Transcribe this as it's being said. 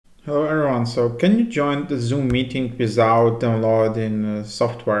Hello everyone, so can you join the Zoom meeting without downloading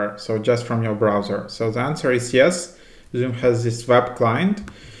software, so just from your browser? So the answer is yes. Zoom has this web client.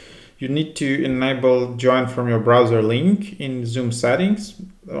 You need to enable join from your browser link in Zoom settings.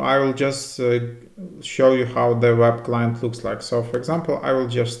 I will just show you how the web client looks like. So for example, I will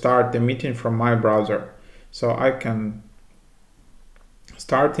just start the meeting from my browser. So I can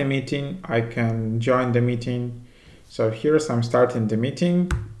start a meeting, I can join the meeting. So here's I'm starting the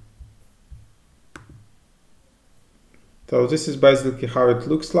meeting. So this is basically how it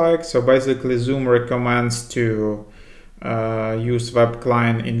looks like. So basically Zoom recommends to use web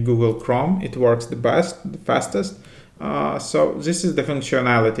client in Google Chrome. It works the best, the fastest. So this is the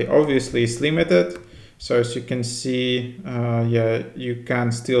functionality. Obviously it's limited. So as you can see, yeah, you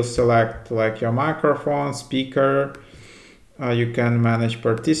can still select like your microphone, speaker. You can manage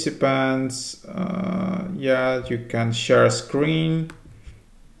participants. Yeah, you can share screen.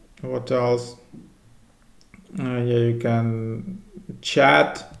 What else? Yeah, you can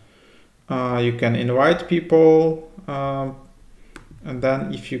chat, you can invite people, and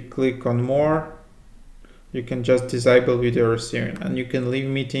then if you click on more, you can just disable video receiving, and you can leave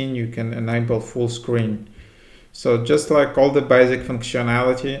meeting, you can enable full screen. So just like all the basic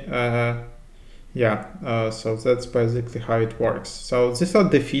functionality, so that's basically how it works. So these are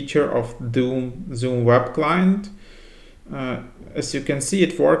the feature of Zoom web client. As you can see,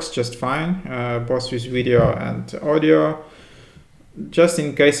 it works just fine, both with video and audio. Just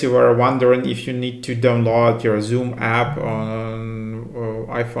in case you were wondering if you need to download your Zoom app on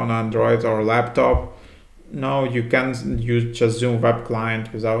iPhone, Android, or laptop, no, you can use just Zoom web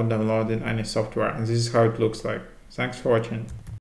client without downloading any software. And this is how it looks like. Thanks for watching.